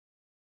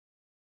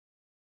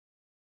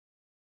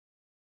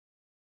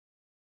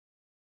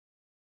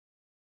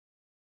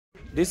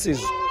this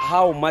is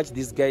how much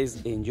these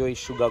guys enjoy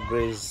sugar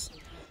graze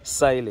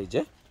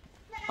silage.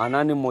 An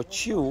animal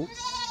chew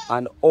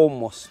and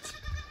almost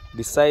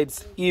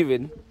decides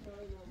even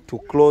to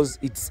close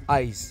its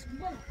eyes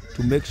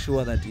to make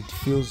sure that it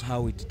feels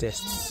how it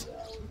tastes.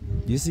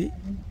 You see?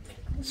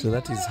 So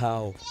that is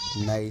how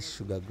nice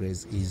sugar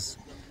graze is.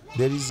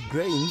 There is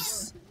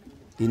grains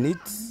in it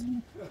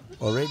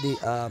already,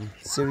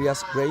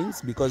 serious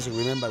grains, because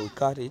remember we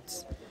cut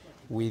it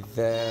with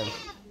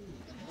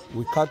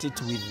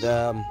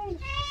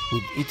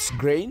its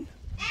grain,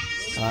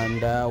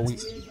 and we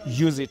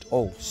use it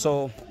all.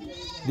 So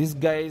these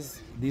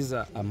guys, these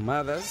are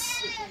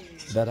mothers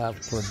that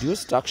have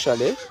produced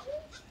actually,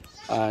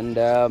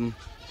 and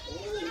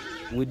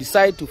we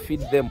decide to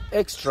feed them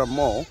extra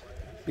more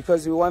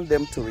because we want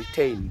them to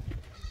retain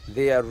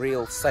their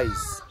real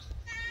size.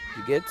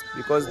 You get?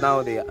 Because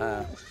now they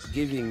are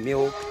giving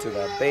milk to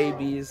their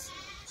babies.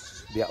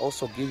 They are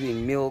also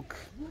giving milk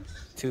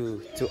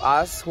to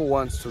us who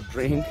wants to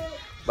drink,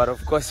 but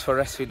of course for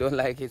us we don't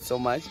like it so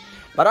much.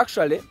 But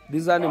actually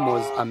these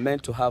animals are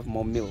meant to have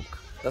more milk.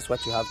 That's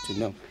what you have to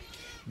know,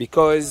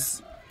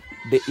 because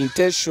the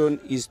intention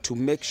is to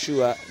make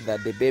sure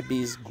that the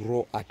babies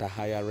grow at a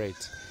higher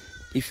rate.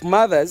 If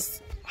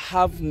mothers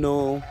have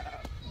no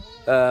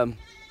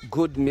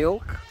good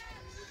milk,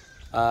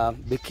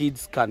 the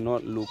kids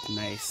cannot look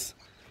nice.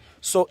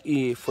 So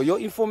for your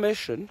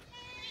information,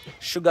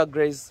 sugar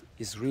graze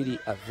is really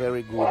a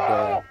very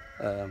good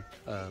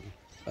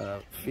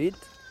feed.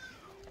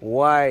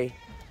 Why?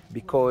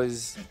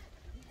 Because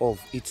of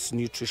its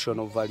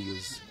nutritional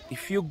values.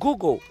 If you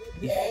go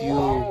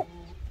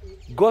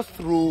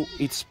through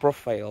its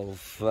profile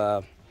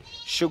of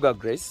sugar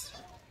graze,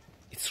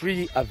 it's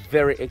really a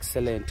very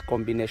excellent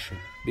combination,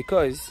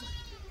 because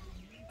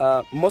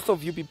most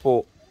of you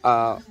people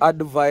are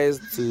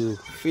advised to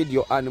feed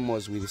your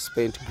animals with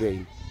spent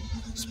grain.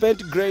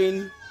 Spent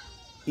grain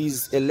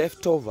is a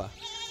leftover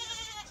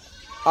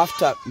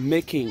after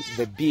making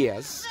the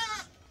beers.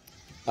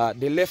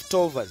 The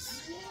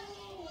leftovers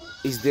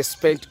is the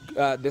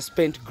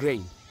spent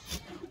grain,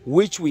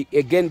 which we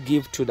again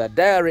give to the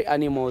dairy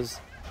animals,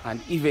 and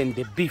even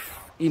the beef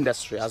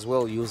industry as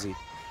well use it.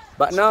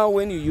 But now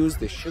when you use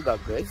the sugar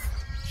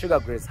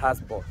graze has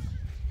both,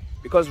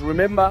 because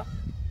remember,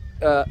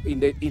 in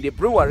the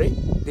brewery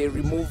they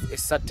remove a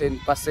certain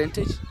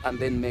percentage and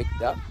then make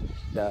the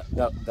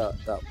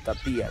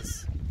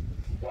beers,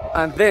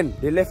 and then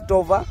the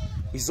leftover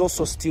is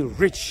also still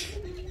rich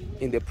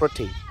in the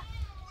protein,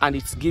 and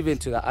it's given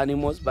to the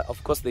animals, but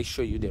of course they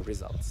show you the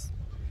results.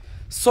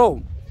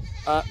 So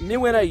me,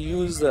 when I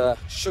use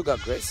sugar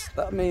graze,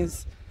 that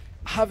means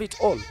I have it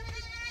all.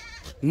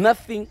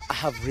 Nothing I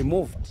have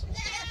removed.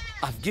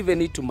 I've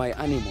given it to my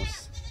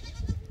animals.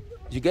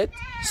 You get?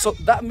 So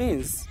that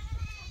means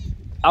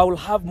I will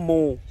have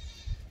more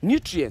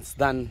nutrients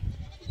than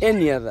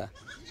any other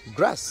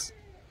grass.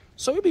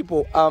 So you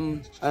people,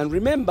 and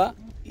remember,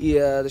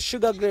 the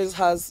sugar graze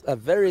has a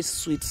very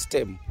sweet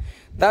stem.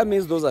 That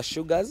means those are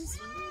sugars,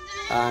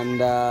 and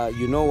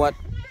you know what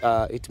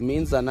it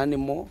means, an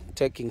animal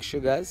taking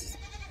sugars.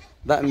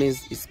 That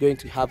means it's going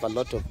to have a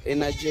lot of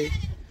energy,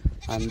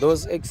 and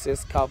those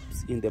excess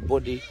carbs in the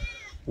body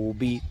will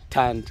be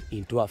turned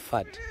into a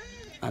fat.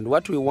 And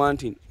what we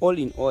want in all,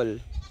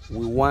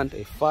 we want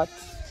a fat,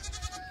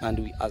 and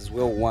we as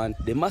well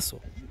want the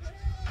muscle.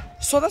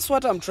 So that's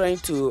what I'm trying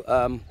to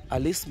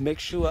at least make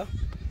sure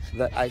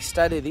that I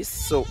study this.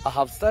 So I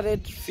have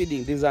started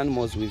feeding these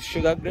animals with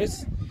sugar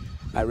graze.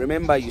 I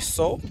remember you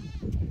saw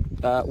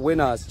when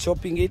I was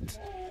chopping it,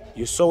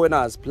 you saw when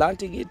I was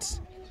planting it.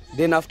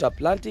 Then after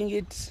planting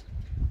it,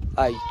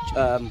 I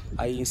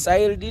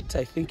ensiled it.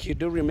 I think you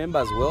do remember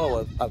as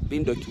well. I've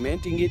been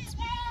documenting it,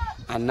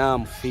 and now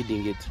I'm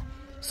feeding it.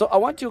 So I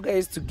want you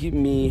guys to give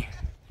me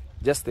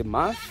just a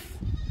month.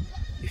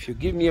 If you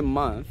give me a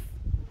month,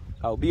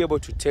 I'll be able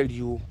to tell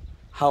you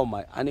how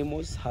my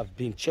animals have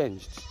been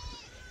changed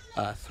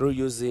through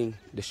using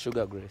the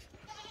sugar graze.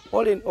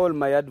 All in all,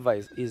 my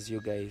advice is,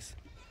 you guys,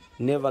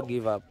 never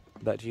give up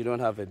that you don't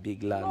have a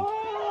big land,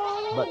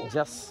 but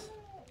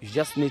you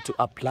just need to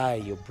apply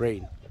your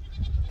brain.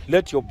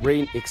 Let your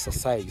brain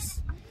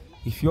exercise.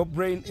 If your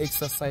brain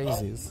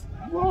exercises,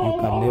 you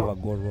can never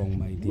go wrong,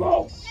 my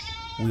dear.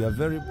 We are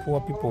very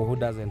poor people who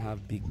doesn't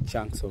have big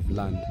chunks of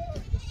land,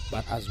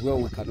 but as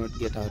well we cannot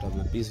get out of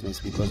the business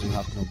because we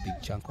have no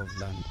big chunk of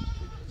land.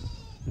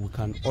 We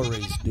can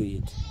always do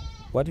it.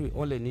 What we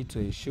only need to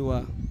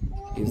ensure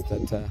is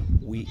that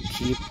we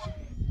keep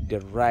the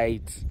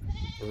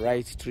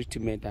right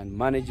treatment and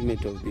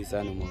management of these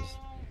animals.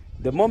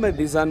 The moment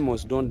these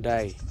animals don't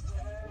die,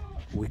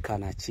 we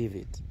can achieve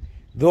it.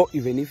 Though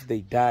even if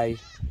they die,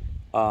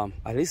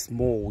 at least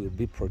more will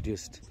be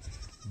produced.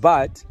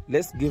 But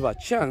let's give a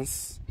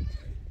chance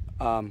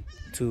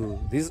to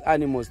these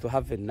animals to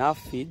have enough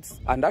feeds.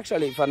 And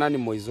actually, if an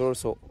animal is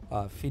also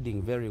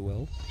feeding very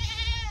well,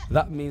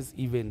 that means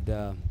even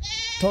the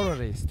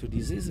tolerance to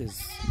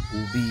diseases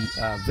will be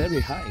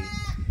very high,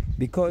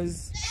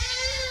 because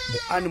the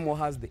animal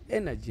has the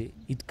energy,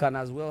 it can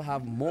as well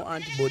have more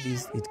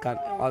antibodies, it can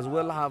as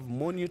well have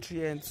more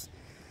nutrients.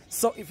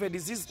 So if a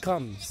disease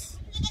comes,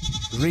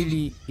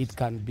 really it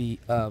can be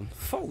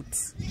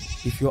fought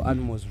if your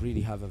animals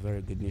really have a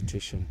very good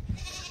nutrition.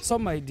 So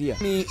my dear,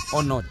 me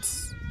or not,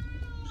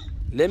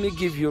 let me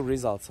give you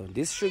results on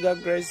this sugar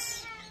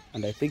graze,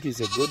 and I think it's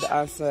a good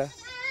answer.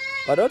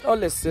 But don't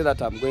always say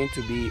that I'm going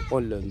to be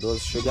only on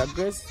those sugar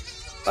graze,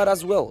 but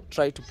as well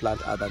try to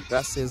plant other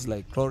grasses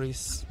like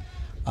chloris,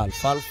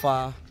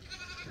 alfalfa,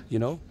 you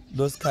know,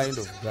 those kind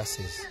of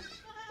grasses.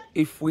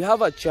 If we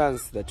have a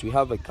chance that we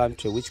have a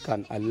country which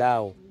can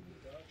allow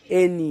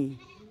any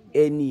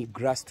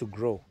grass to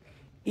grow,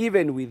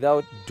 even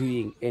without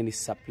doing any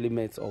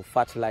supplements or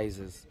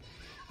fertilizers,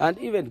 and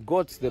even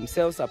goats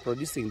themselves are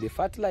producing the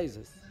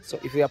fertilizers. So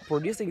if they are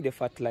producing the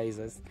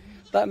fertilizers,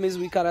 that means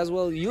we can as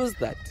well use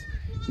that.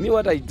 Me,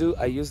 what I do,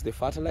 I use the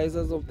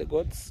fertilizers of the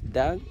goats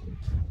dung,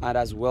 and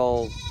as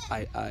well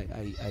I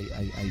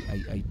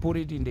put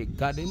it in the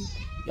garden.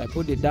 I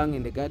put the dung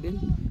in the garden,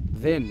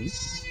 then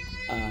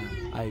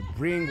I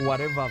bring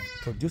whatever I've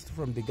produced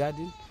from the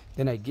garden,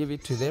 then I give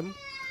it to them.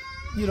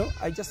 You know,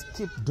 I just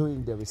keep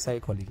doing the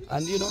recycling,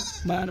 and you know,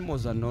 my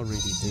animals are not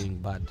really doing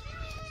bad.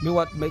 Me,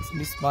 what makes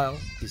me smile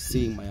is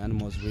seeing my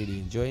animals really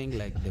enjoying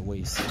like the way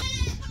you see.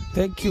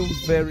 Thank you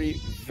very,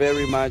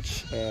 very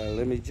much.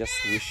 Let me just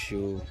wish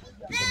you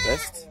the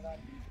best.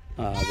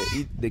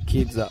 The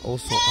kids are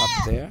also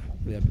up there.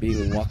 They are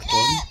being worked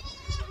on.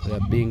 They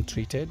are being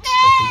treated.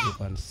 I think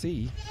you can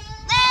see.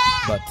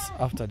 But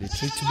after the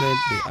treatment,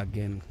 they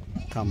again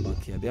come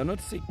back here. They are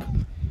not sick,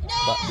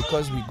 but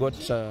because we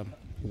got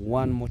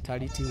one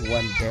mortality,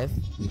 one death,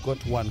 we got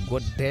one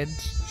goat dead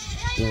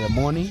in the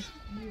morning.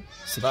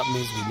 So that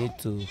means we need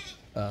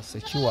to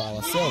secure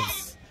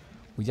ourselves.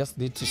 We just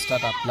need to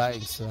start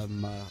applying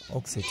some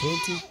Oxy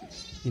 20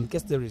 in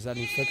case there is an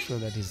infection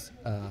that is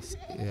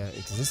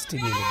existing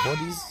in the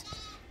bodies.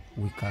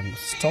 We can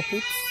stop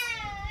it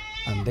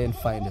and then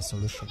find a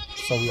solution.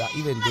 So we are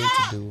even going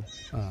to do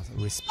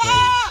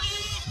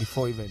respray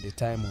before even the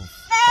time of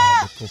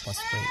the proper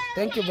spray.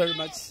 Thank you very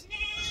much.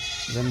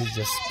 Let me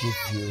just give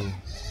you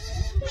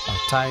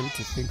time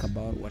to think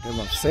about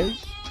whatever I've said.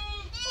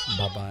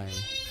 Bye bye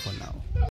for now.